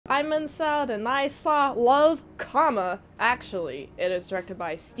itsmintsalad, and I saw Love, Actually. It is directed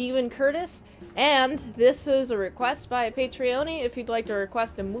by Steven Curtis, and this is a request by a Patreon. If you'd like to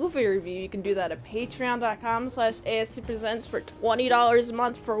request a movie review, you can do that at patreon.com/ASEPresents for $20 a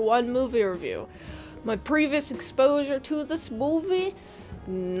month for one movie review. My previous exposure to this movie?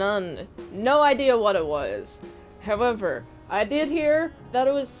 None. No idea what it was. However, I did hear that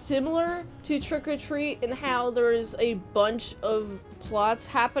it was similar to Trick or Treat in how there is a bunch of plots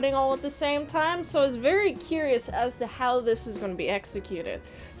happening all at the same time, so I was very curious as to how this is going to be executed.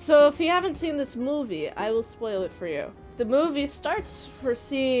 So if you haven't seen this movie, I will spoil it for you. The movie starts for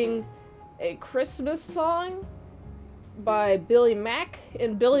seeing a Christmas song by Billy Mack,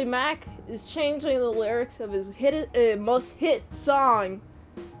 and Billy Mack is changing the lyrics of his most hit song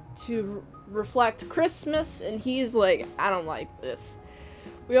to reflect Christmas, and he's like, I don't like this.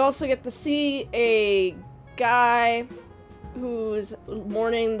 We also get to see a guy who's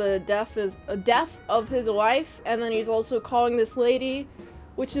mourning the death of his wife, and then he's also calling this lady,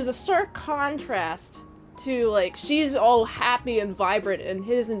 which is a stark contrast to, like, she's all happy and vibrant, and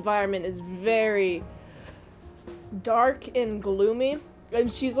his environment is very dark and gloomy,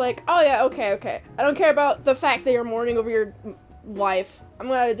 and she's like, oh yeah, okay, I don't care about the fact that you're mourning over your wife, I'm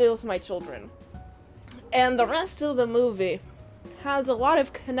gonna deal with my children. And the rest of the movie has a lot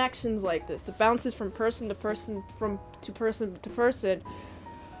of connections like this. It bounces from person to person, from person to person,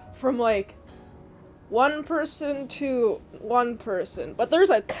 from like one person to one person, but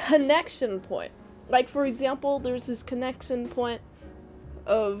there's a connection point. Like, for example, there's this connection point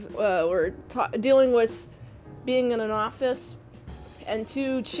of we're dealing with being in an office, and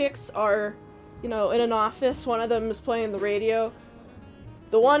two chicks are, you know, in an office. One of them is playing the radio.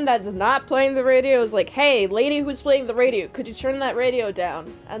 The one that is not playing the radio is like, hey, lady who's playing the radio, could you turn that radio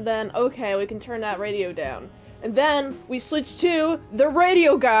down? And then, okay, we can turn that radio down. And then we switch to the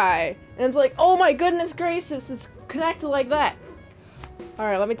radio guy. And it's like, oh my goodness gracious, it's connected like that.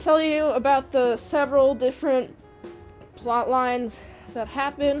 Alright, let me tell you about the several different plot lines that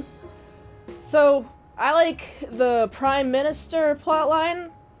happen. So, I like the Prime Minister plotline,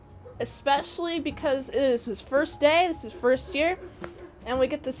 especially because it is his first day, this is his first year, and we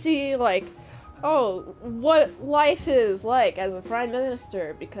get to see, like, oh, what life is like as a Prime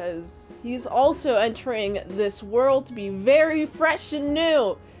Minister, because he's also entering this world to be very fresh and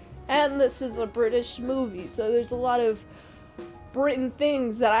new, and this is a British movie, so there's a lot of Britain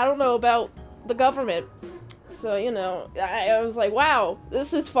things that I don't know about the government. So, you know, I was like, wow,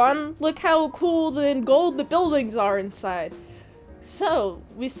 this is fun. Look how cool and gold the buildings are inside. So,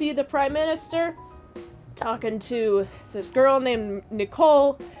 we see the Prime Minister talking to this girl named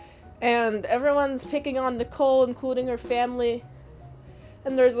Nicole, and everyone's picking on Nicole, including her family.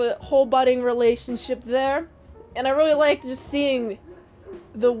 And there's a whole budding relationship there. And I really like just seeing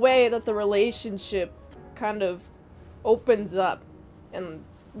the way that the relationship kind of opens up and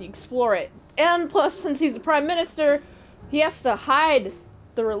you explore it. And plus, since he's the Prime Minister, he has to hide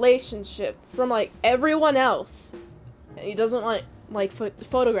the relationship from, like, everyone else. And he doesn't want, like,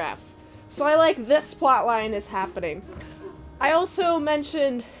 photographs. So I like this plotline is happening. I also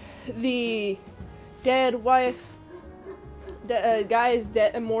mentioned the dead wife. Guy's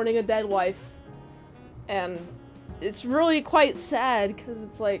mourning a dead wife. And it's really quite sad, because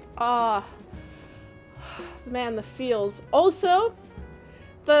it's like, man, the feels. Also,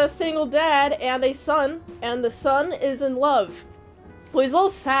 the single dad and a son, and the son is in love. Well, he's a little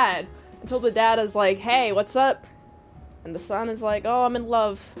sad until the dad is like, hey, what's up? And the son is like, oh, I'm in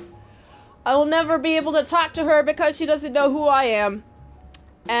love. I will never be able to talk to her because she doesn't know who I am.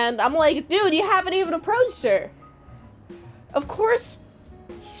 And I'm like, dude, you haven't even approached her. Of course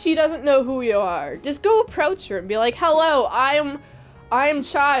she doesn't know who you are. Just go approach her and be like, hello, I am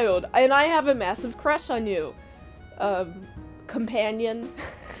child, and I have a massive crush on you. Companion.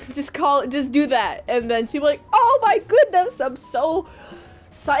 just do that. And then she'll be like, oh my goodness, I'm so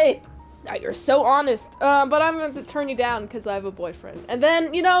psyched. You're so honest. But I'm going to turn you down because I have a boyfriend. And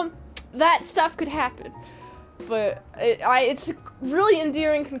then, you know, that stuff could happen. But it's a really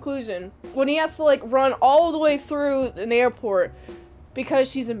endearing conclusion when he has to, like, run all the way through an airport because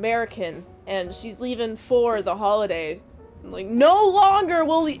she's American and she's leaving for the holiday. Like, no longer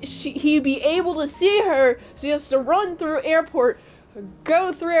will he be able to see her, so he has to run through airport,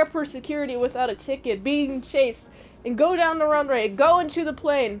 go through airport security without a ticket, being chased, and go down the runway, go into the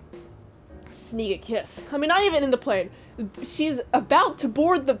plane, sneak a kiss. I mean, not even in the plane. She's about to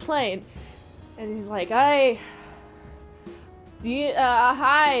board the plane, and he's like, hi,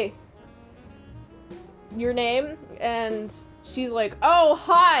 your name? And she's like, oh,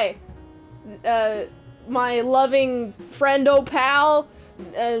 hi, my loving friend, oh pal,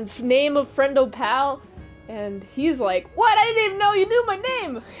 name of friendo pal, and he's like, what? I didn't even know you knew my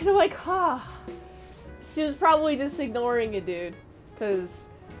name! And I'm like, she was probably just ignoring you, dude. Because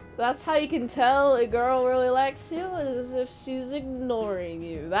that's how you can tell a girl really likes you, is if she's ignoring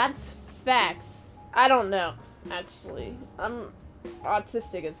you. That's facts. I don't know, actually. I'm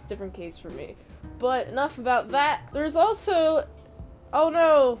autistic, it's a different case for me. But enough about that. There's also, oh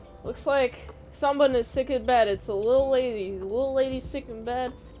no, looks like someone is sick in bed. It's a little lady. The little lady's sick in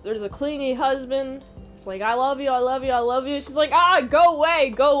bed. There's a clingy husband. It's like, I love you, I love you, I love you. She's like, go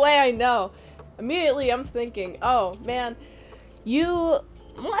away, I know. Immediately I'm thinking, oh man, you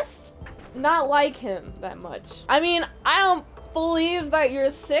must not like him that much. I mean, I don't believe that you're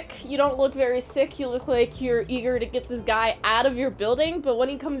sick. You don't look very sick. You look like you're eager to get this guy out of your building, but when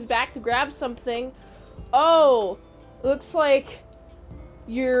he comes back to grab something, oh, looks like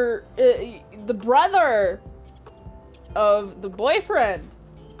you're the brother of the boyfriend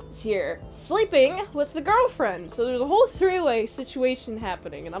is here sleeping with the girlfriend. So there's a whole three-way situation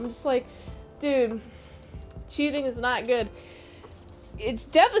happening, and I'm just like, dude, cheating is not good. It's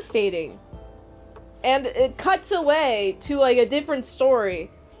devastating. And it cuts away to like a different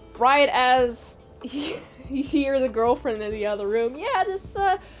story right as you hear the girlfriend in the other room. Yeah, just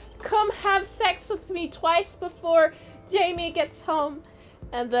come have sex with me twice before Jamie gets home.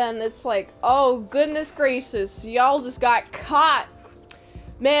 And then it's like, oh goodness gracious, y'all just got caught.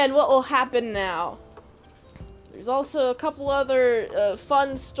 Man, what will happen now? There's also a couple other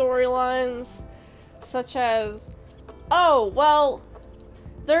fun storylines, such as, oh, well,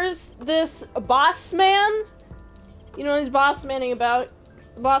 there's this boss man. You know what he's boss manning about?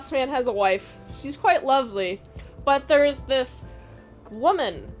 The boss man has a wife. She's quite lovely. But there's this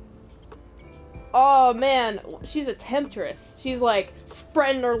woman. Oh man, she's a temptress. She's like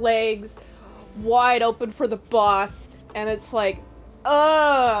spreading her legs wide open for the boss. And it's like,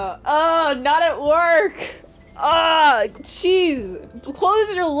 not at work. Jeez,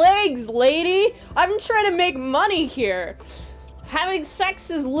 close your legs, lady. I'm trying to make money here. Having sex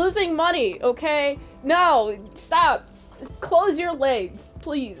is losing money, okay? No, stop. Close your legs,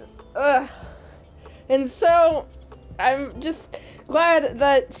 please. Ugh. And so, I'm just glad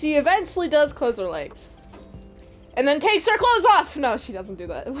that she eventually does close her legs. And then takes her clothes off! No, she doesn't do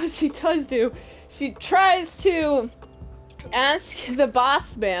that. What she does do, she tries to ask the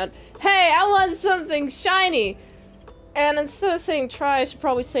boss man, hey, I want something shiny. And instead of saying try, I should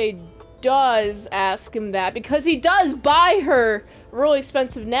probably say does ask him that, because he does buy her a really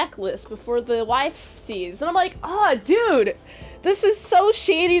expensive necklace before the wife sees. And I'm like, oh, dude, this is so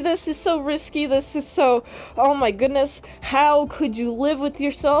shady, this is so risky, this is so, oh my goodness, how could you live with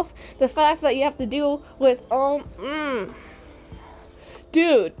yourself? The fact that you have to deal with,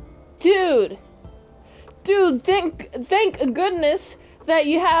 dude, thank goodness that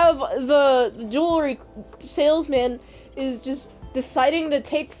you have the jewelry salesman is just deciding to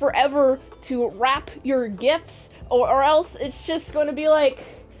take forever to wrap your gifts, or else it's just going to be like,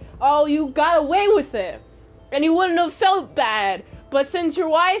 oh, you got away with it, and you wouldn't have felt bad. But since your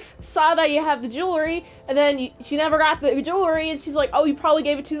wife saw that you have the jewelry, and then she never got the jewelry, and she's like, oh, you probably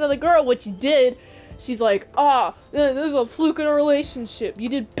gave it to another girl, which you did. She's like, oh, this is a fluke in a relationship. You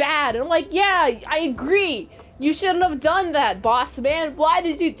did bad. And I'm like, yeah, I agree. You shouldn't have done that, boss man. Why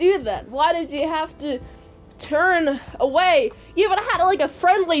did you do that? Why did you have to turn away? You even had like a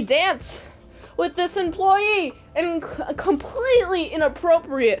friendly dance with this employee, and a completely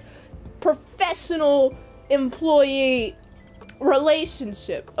inappropriate professional employee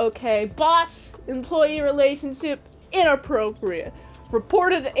relationship, okay? Boss employee relationship, inappropriate.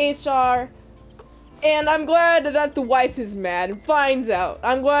 Reported to HR, and I'm glad that the wife is mad and finds out.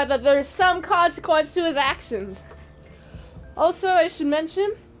 I'm glad that there's some consequence to his actions. Also, I should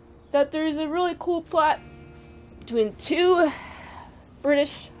mention that there's a really cool plot between two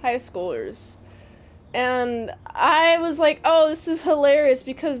British high schoolers. And I was like, oh, this is hilarious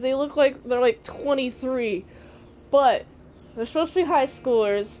because they look like they're like 23. But they're supposed to be high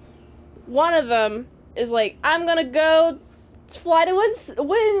schoolers. One of them is like, I'm gonna go fly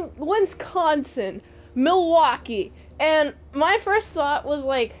to Wisconsin, Milwaukee. And my first thought was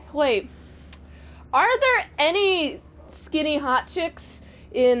like, wait, are there any skinny hot chicks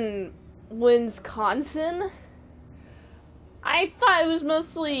in Wisconsin? I thought it was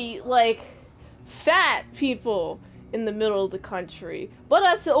mostly like fat people in the middle of the country. But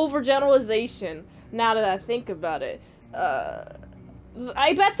that's an overgeneralization now that I think about it.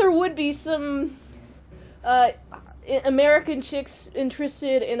 I bet there would be some American chicks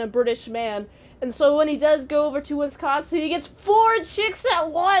interested in a British man. And so when he does go over to Wisconsin, he gets 4 chicks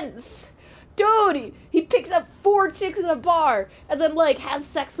at once. Dude, he picks up 4 chicks in a bar and then, like, has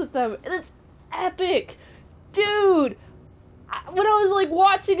sex with them. And it's epic. Dude, when I was, like,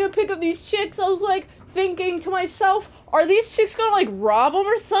 watching him pick up these chicks, I was, like, thinking to myself, are these chicks gonna, like, rob him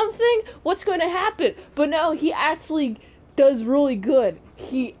or something? What's going to happen? But no, he actually does really good.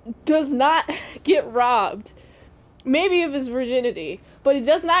 He does not get robbed. Maybe of his virginity, but he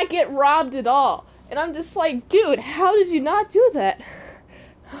does not get robbed at all. And I'm just like, dude, how did you not do that?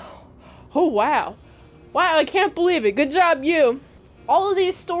 Oh, wow. Wow, I can't believe it. Good job, you. All of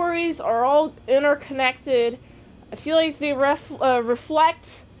these stories are all interconnected. I feel like they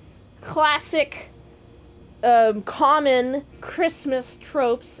reflect classic, common Christmas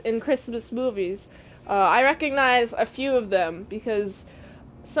tropes in Christmas movies. I recognize a few of them because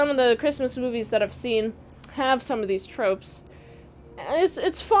some of the Christmas movies that I've seen have some of these tropes.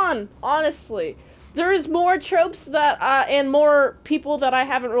 It's fun, honestly. There is more tropes that and more people that I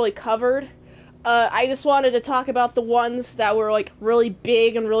haven't really covered. I just wanted to talk about the ones that were like really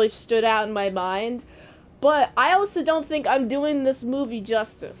big and really stood out in my mind. But I also don't think I'm doing this movie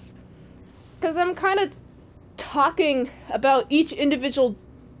justice, because I'm kind of talking about each individual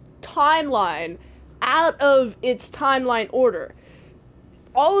timeline out of its timeline order.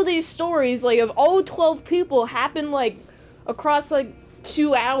 All of these stories, like, of all 12 people happen, like, across, like,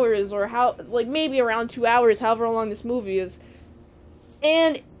 2 hours, or maybe around 2 hours, however long this movie is.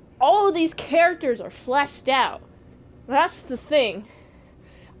 And all of these characters are fleshed out. That's the thing.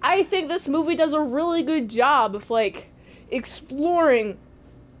 I think this movie does a really good job of, like, exploring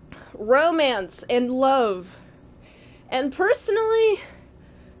romance and love. And personally,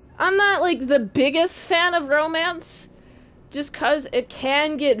 I'm not, like, the biggest fan of romance, just 'cause it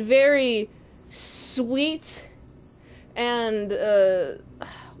can get very sweet and,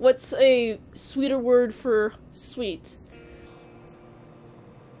 what's a sweeter word for sweet?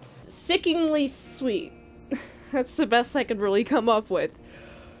 Sickeningly sweet. That's the best I could really come up with.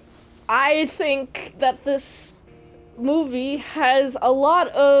 I think that this movie has a lot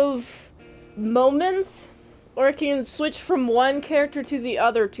of moments where it can switch from one character to the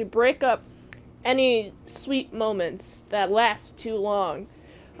other to break up any sweet moments that last too long.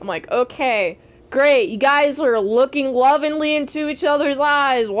 I'm like, okay, great, you guys are looking lovingly into each other's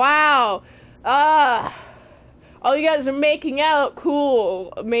eyes, wow, oh, you guys are making out,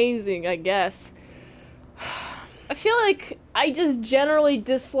 cool, amazing, I guess. I feel like I just generally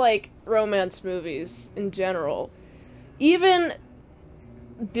dislike romance movies in general. Even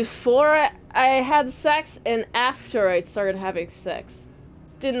before I had sex and after I started having sex.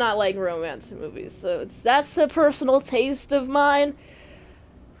 Did not like romance movies, so that's a personal taste of mine.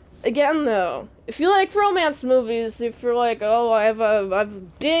 Again, though, if you like romance movies, if you're like, oh, I have a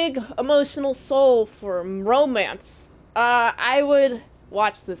big emotional soul for romance, I would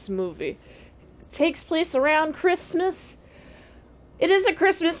watch this movie. It takes place around Christmas. It is a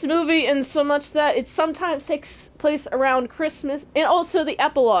Christmas movie in so much that it sometimes takes place around Christmas, and also the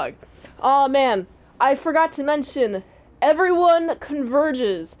epilogue. Oh man, I forgot to mention, everyone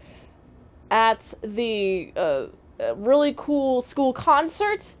converges at the really cool school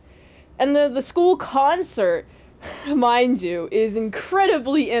concert, and the school concert, mind you, is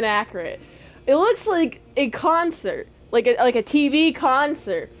incredibly inaccurate. It looks like a concert, like a TV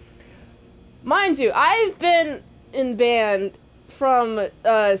concert. Mind you, I've been in band from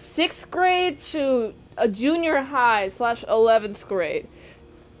 6th grade to a junior high / 11th grade.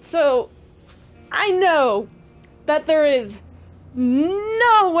 So, I know that there is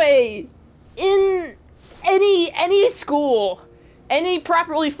no way in any school, any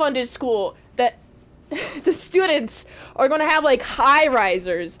properly funded school, that the students are going to have, like,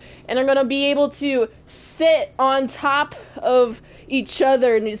 high-risers and are going to be able to sit on top of each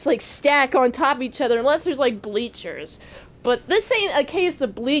other and just, like, stack on top of each other, unless there's, like, bleachers. But this ain't a case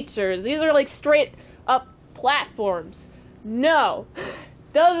of bleachers. These are, like, straight up platforms. No.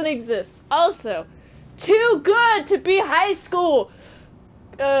 Doesn't exist. Also, too good to be high school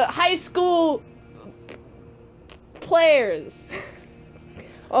players.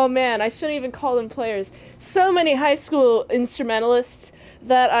 Oh man, I shouldn't even call them players. So many high school instrumentalists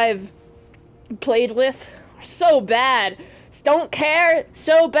that I've played with are so bad. Don't care,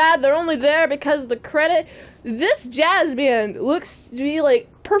 so bad, they're only there because of the credit. This jazz band looks to be, like,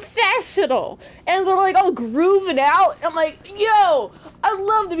 professional. And they're, like, all grooving out. I'm like, yo, I'd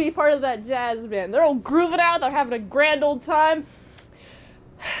love to be part of that jazz band. They're all grooving out, they're having a grand old time.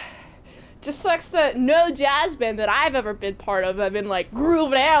 Just sucks that no jazz band that I've ever been part of have been, like,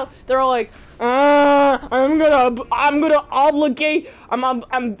 grooving out. They're all like, I'm gonna obligate.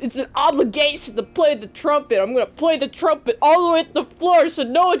 It's an obligation to play the trumpet. I'm gonna play the trumpet all the way to the floor so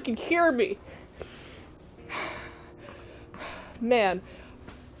no one can hear me. Man,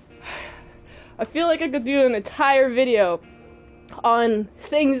 I feel like I could do an entire video on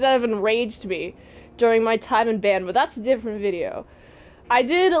things that have enraged me during my time in band, but that's a different video. I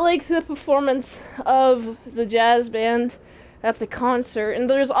did like the performance of the jazz band at the concert, and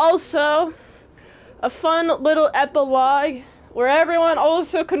there's also a fun little epilogue where everyone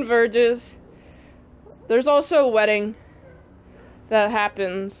also converges. There's also a wedding that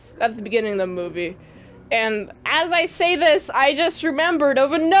happens at the beginning of the movie. And as I say this, I just remembered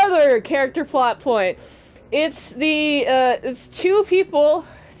of another character plot point. It's two people,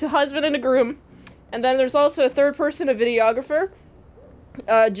 it's a husband and a groom, and then there's also a third person, a videographer.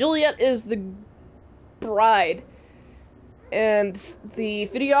 Juliet is the bride, and the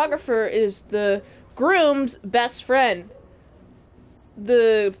videographer is the groom's best friend.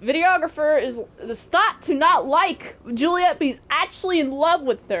 The videographer is thought to not like Juliet, but he's actually in love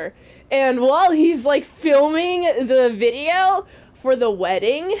with her. And while he's like filming the video for the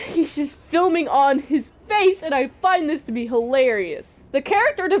wedding, he's just filming on his face, and I find this to be hilarious. The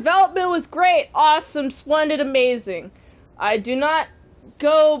character development was great, awesome, splendid, amazing. I do not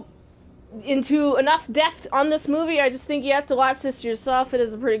go into enough depth on this movie. I just think you have to watch this yourself. It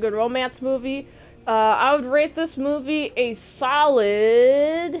is a pretty good romance movie. I would rate this movie a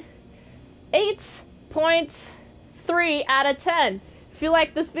solid 8.3 out of 10. If you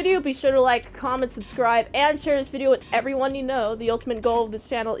like this video, be sure to like, comment, subscribe, and share this video with everyone you know. The ultimate goal of this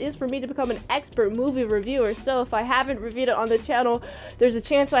channel is for me to become an expert movie reviewer, so if I haven't reviewed it on the channel, there's a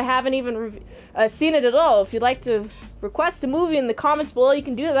chance I haven't even seen it at all. If you'd like to request a movie in the comments below, you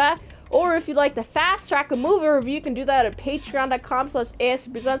can do that. Or if you'd like to fast track a movie review, you can do that at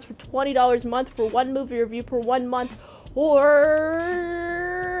patreon.com/ASEPresents for $20 a month for one movie review per 1 month.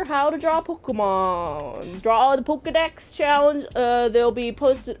 Or how to draw Pokemon. Draw the Pokedex challenge. They'll be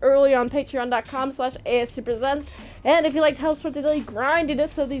posted early on patreon.com/ASEPresents. And if you'd like to help support the daily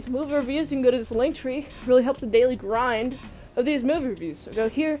grindiness of these movie reviews, you can go to this link tree. It really helps the daily grind of these movie reviews. So go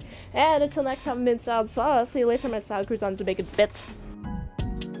here. And until next time, mint salad sauce. See you later, my salad crew's on Jamaican bits.